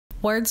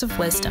Words of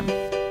wisdom.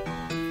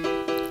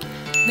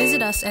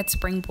 Visit us at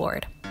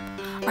Springboard.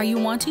 Are you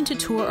wanting to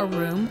tour a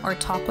room or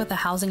talk with a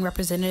housing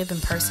representative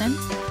in person?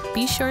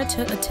 Be sure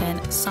to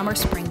attend Summer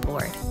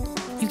Springboard.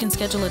 You can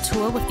schedule a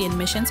tour with the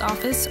admissions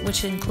office,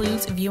 which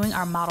includes viewing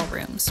our model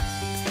rooms.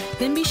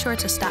 Then be sure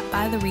to stop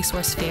by the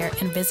resource fair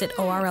and visit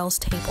ORL's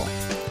table.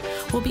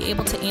 We'll be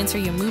able to answer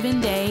your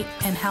move-in day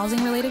and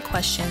housing-related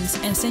questions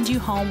and send you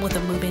home with a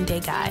move-in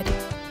day guide.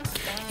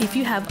 If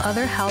you have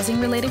other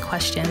housing-related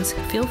questions,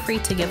 feel free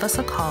to give us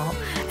a call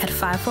at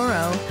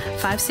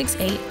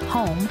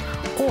 540-568-HOME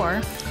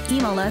or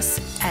email us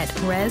at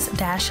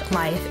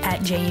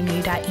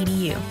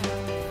res-life@jmu.edu.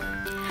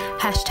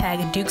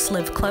 Hashtag Dukes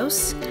Live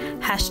Close,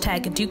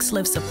 hashtag Dukes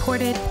Live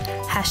Supported,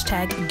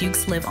 hashtag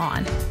Dukes Live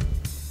On.